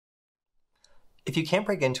If you can't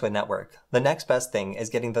break into a network, the next best thing is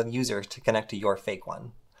getting the user to connect to your fake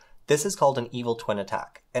one. This is called an evil twin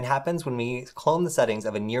attack, and happens when we clone the settings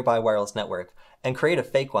of a nearby wireless network and create a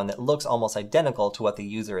fake one that looks almost identical to what the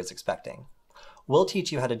user is expecting. We'll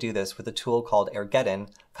teach you how to do this with a tool called Airgeddon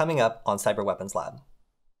coming up on Cyber Weapons Lab.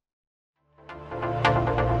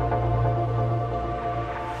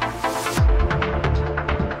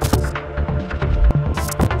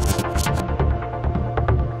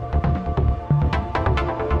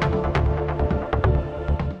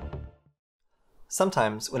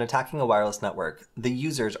 Sometimes, when attacking a wireless network, the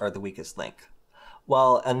users are the weakest link.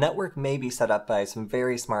 While a network may be set up by some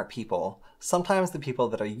very smart people, sometimes the people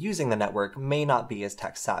that are using the network may not be as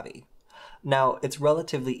tech savvy. Now, it's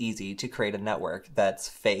relatively easy to create a network that's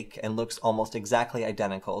fake and looks almost exactly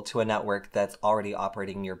identical to a network that's already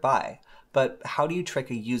operating nearby. But how do you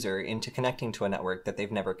trick a user into connecting to a network that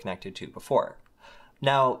they've never connected to before?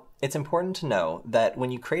 Now, it's important to know that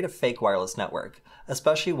when you create a fake wireless network,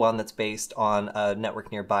 especially one that's based on a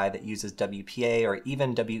network nearby that uses WPA or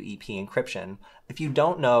even WEP encryption, if you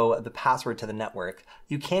don't know the password to the network,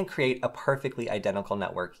 you can't create a perfectly identical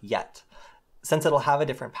network yet. Since it'll have a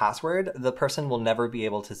different password, the person will never be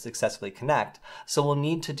able to successfully connect, so we'll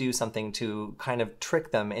need to do something to kind of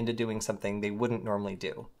trick them into doing something they wouldn't normally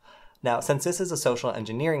do. Now, since this is a social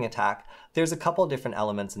engineering attack, there's a couple different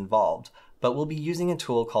elements involved, but we'll be using a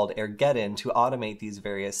tool called Airgeddon to automate these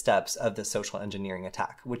various steps of the social engineering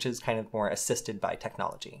attack, which is kind of more assisted by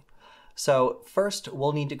technology. So first,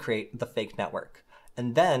 we'll need to create the fake network,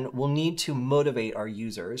 and then we'll need to motivate our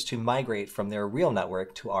users to migrate from their real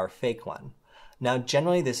network to our fake one. Now,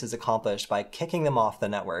 generally this is accomplished by kicking them off the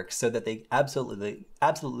network so that they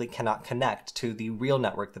absolutely cannot connect to the real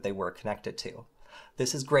network that they were connected to.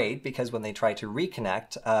 This is great because when they try to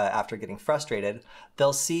reconnect after getting frustrated,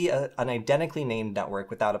 they'll see an identically named network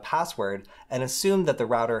without a password and assume that the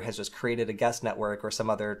router has just created a guest network or some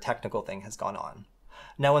other technical thing has gone on.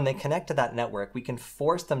 Now, when they connect to that network, we can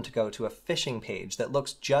force them to go to a phishing page that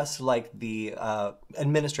looks just like the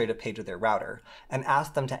administrative page of their router and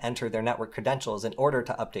ask them to enter their network credentials in order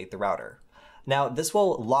to update the router. Now, this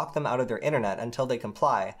will lock them out of their internet until they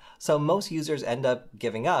comply, so most users end up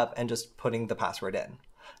giving up and just putting the password in.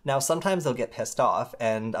 Now, sometimes they'll get pissed off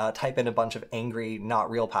and type in a bunch of angry,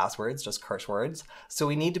 not real passwords, just curse words, so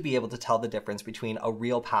we need to be able to tell the difference between a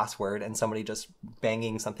real password and somebody just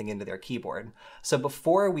banging something into their keyboard. So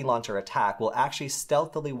before we launch our attack, we'll actually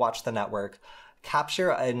stealthily watch the network,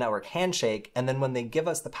 capture a network handshake, and then when they give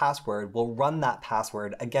us the password, we'll run that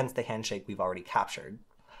password against the handshake we've already captured.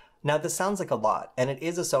 Now, this sounds like a lot, and it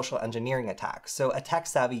is a social engineering attack, so a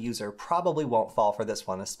tech-savvy user probably won't fall for this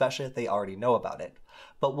one, especially if they already know about it.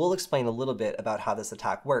 But we'll explain a little bit about how this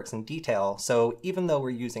attack works in detail, so even though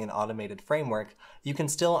we're using an automated framework, you can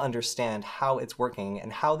still understand how it's working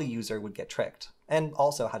and how the user would get tricked, and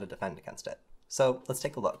also how to defend against it. So let's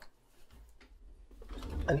take a look.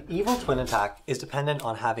 An evil twin attack is dependent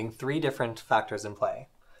on having three different factors in play.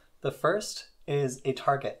 The first is a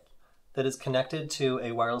target that is connected to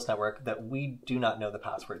a wireless network that we do not know the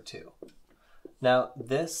password to. Now,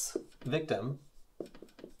 this victim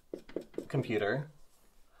computer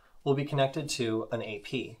will be connected to an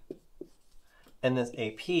AP, and this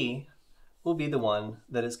AP will be the one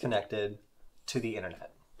that is connected to the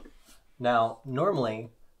internet. Now, normally,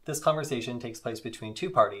 this conversation takes place between two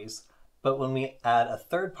parties, but when we add a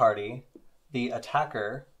third party, the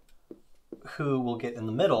attacker, who will get in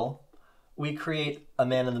the middle, we create a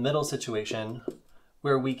man-in-the-middle situation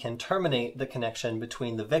where we can terminate the connection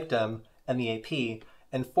between the victim and the AP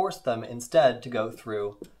and force them instead to go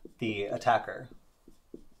through the attacker.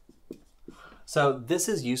 So this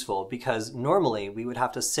is useful because normally we would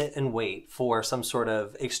have to sit and wait for some sort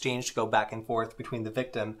of exchange to go back and forth between the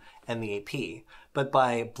victim and the AP. But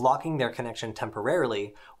by blocking their connection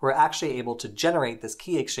temporarily, we're actually able to generate this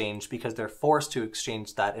key exchange because they're forced to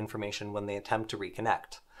exchange that information when they attempt to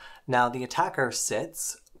reconnect. Now, the attacker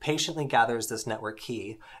sits, patiently gathers this network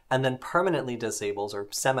key, and then permanently disables or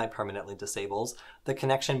semi-permanently disables the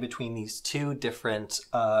connection between these two different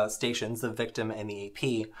stations, the victim and the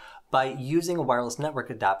AP, by using a wireless network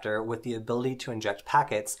adapter with the ability to inject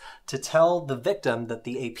packets to tell the victim that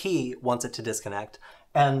the AP wants it to disconnect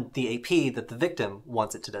and the AP that the victim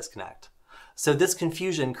wants it to disconnect. So this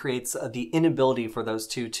confusion creates the inability for those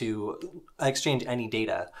two to exchange any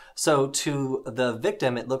data. So to the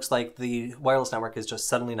victim, it looks like the wireless network is just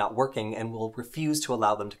suddenly not working and will refuse to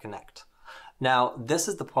allow them to connect. Now, this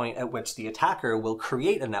is the point at which the attacker will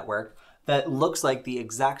create a network that looks like the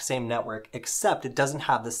exact same network, except it doesn't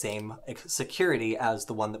have the same security as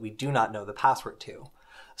the one that we do not know the password to.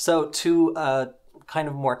 So to kind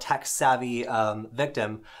of more tech-savvy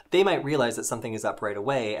victim, they might realize that something is up right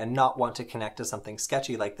away and not want to connect to something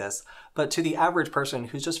sketchy like this. But to the average person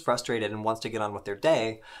who's just frustrated and wants to get on with their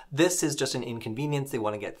day, this is just an inconvenience they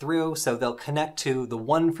want to get through, so they'll connect to the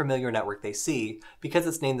one familiar network they see because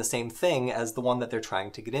it's named the same thing as the one that they're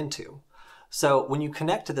trying to get into. So when you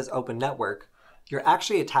connect to this open network, you're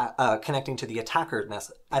actually connecting to the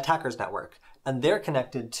attacker's network, and they're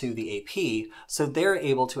connected to the AP, so they're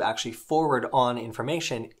able to actually forward on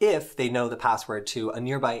information if they know the password to a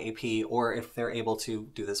nearby AP, or if they're able to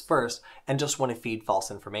do this first and just want to feed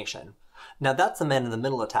false information. Now that's the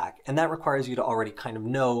man-in-the-middle attack, and that requires you to already kind of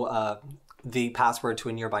know the password to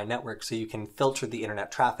a nearby network so you can filter the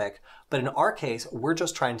internet traffic. But in our case, we're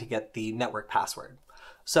just trying to get the network password.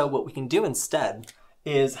 So what we can do instead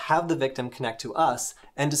is have the victim connect to us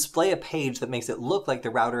and display a page that makes it look like the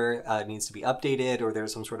router needs to be updated or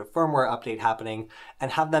there's some sort of firmware update happening,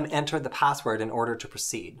 and have them enter the password in order to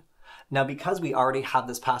proceed. Now, because we already have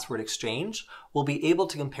this password exchange, we'll be able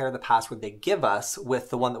to compare the password they give us with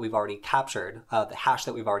the one that we've already captured, the hash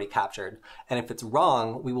that we've already captured. And if it's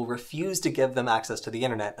wrong, we will refuse to give them access to the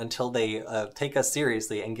internet until they take us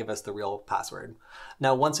seriously and give us the real password.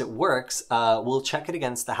 Now, once it works, we'll check it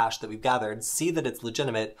against the hash that we've gathered, see that it's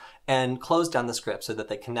legitimate, and close down the script so that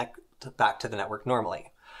they connect back to the network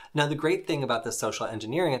normally. Now, the great thing about this social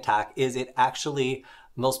engineering attack is it actually,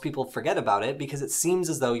 most people forget about it because it seems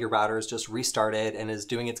as though your router is just restarted and is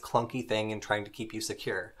doing its clunky thing and trying to keep you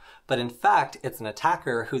secure. But in fact, it's an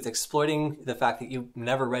attacker who's exploiting the fact that you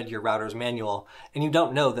never read your router's manual and you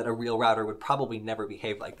don't know that a real router would probably never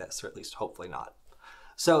behave like this, or at least hopefully not.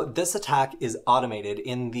 So this attack is automated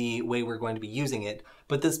in the way we're going to be using it,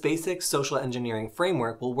 but this basic social engineering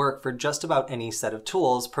framework will work for just about any set of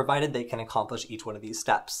tools, provided they can accomplish each one of these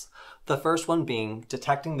steps. The first one being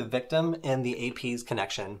detecting the victim and the AP's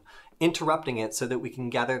connection, interrupting it so that we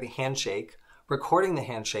can gather the handshake, recording the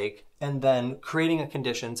handshake, and then creating a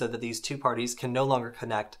condition so that these two parties can no longer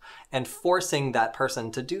connect, and forcing that person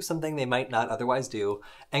to do something they might not otherwise do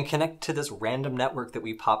and connect to this random network that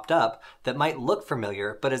we popped up that might look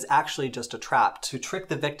familiar but is actually just a trap to trick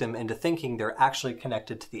the victim into thinking they're actually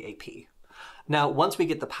connected to the AP. Now, once we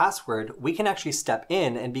get the password, we can actually step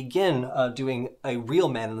in and begin doing a real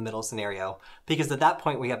man-in-the-middle scenario, because at that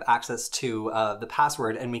point we have access to the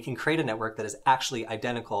password and we can create a network that is actually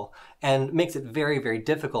identical and makes it very, very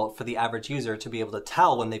difficult for the average user to be able to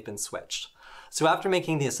tell when they've been switched. So after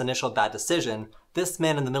making this initial bad decision, this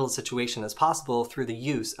man-in-the-middle situation is possible through the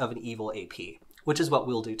use of an evil AP, which is what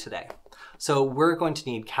we'll do today. So we're going to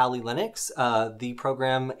need Kali Linux, the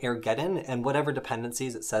program Airgeddon, and whatever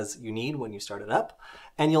dependencies it says you need when you start it up.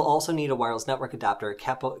 And you'll also need a wireless network adapter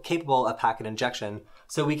capable of packet injection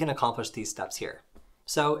so we can accomplish these steps here.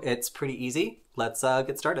 So it's pretty easy. Let's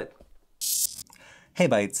get started. Hey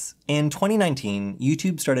Bytes. In 2019,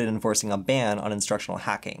 YouTube started enforcing a ban on instructional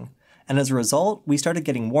hacking. And as a result, we started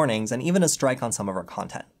getting warnings and even a strike on some of our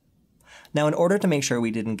content. Now, in order to make sure we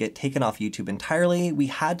didn't get taken off YouTube entirely, we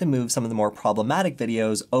had to move some of the more problematic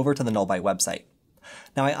videos over to the Null Byte website.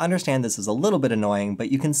 Now, I understand this is a little bit annoying, but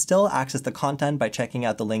you can still access the content by checking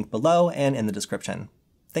out the link below and in the description.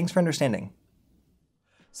 Thanks for understanding.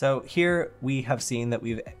 So here we have seen that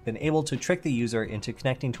we've been able to trick the user into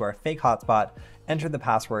connecting to our fake hotspot, enter the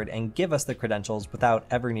password, and give us the credentials without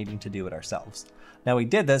ever needing to do it ourselves. Now, we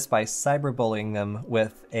did this by cyberbullying them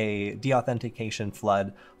with a deauthentication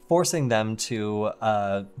flood, forcing them to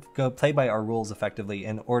go play by our rules effectively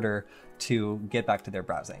in order to get back to their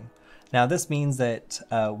browsing. Now, this means that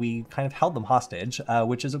we kind of held them hostage,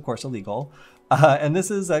 which is of course illegal. And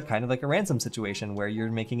this is kind of like a ransom situation where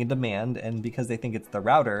you're making a demand, and because they think it's the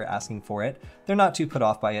router asking for it, they're not too put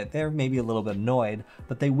off by it. They're maybe a little bit annoyed,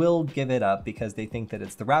 but they will give it up because they think that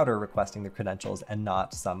it's the router requesting the credentials and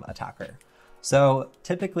not some attacker. So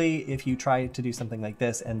typically, if you try to do something like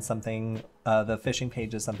this and something, the phishing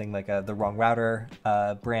page is something like the wrong router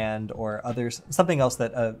brand or others, something else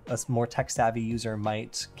that a more tech-savvy user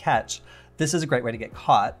might catch, this is a great way to get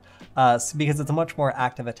caught because it's a much more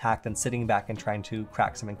active attack than sitting back and trying to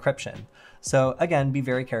crack some encryption. So again, be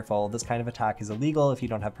very careful. This kind of attack is illegal if you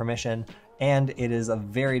don't have permission, and it is a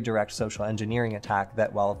very direct social engineering attack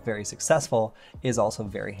that, while very successful, is also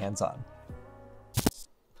very hands-on.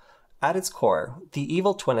 At its core, the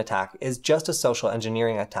evil twin attack is just a social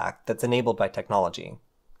engineering attack that's enabled by technology.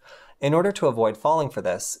 In order to avoid falling for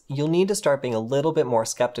this, you'll need to start being a little bit more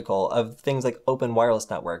skeptical of things like open wireless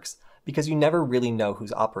networks, because you never really know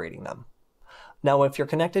who's operating them. Now, if you're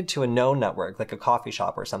connected to a known network, like a coffee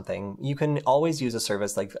shop or something, you can always use a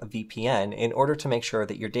service like a VPN in order to make sure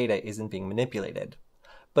that your data isn't being manipulated.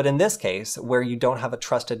 But in this case, where you don't have a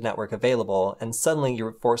trusted network available and suddenly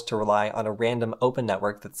you're forced to rely on a random open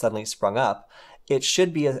network that suddenly sprung up, it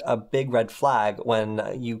should be a big red flag when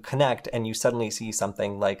you connect and you suddenly see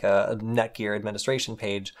something like a Netgear administration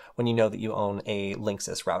page when you know that you own a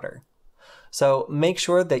Linksys router. So make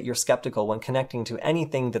sure that you're skeptical when connecting to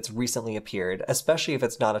anything that's recently appeared, especially if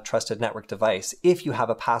it's not a trusted network device, if you have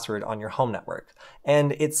a password on your home network.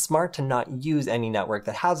 And it's smart to not use any network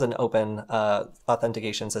that has an open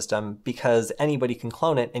authentication system, because anybody can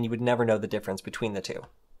clone it and you would never know the difference between the two.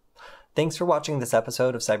 Thanks for watching this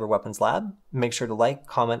episode of Cyber Weapons Lab. Make sure to like,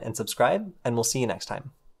 comment, and subscribe, and we'll see you next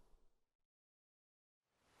time.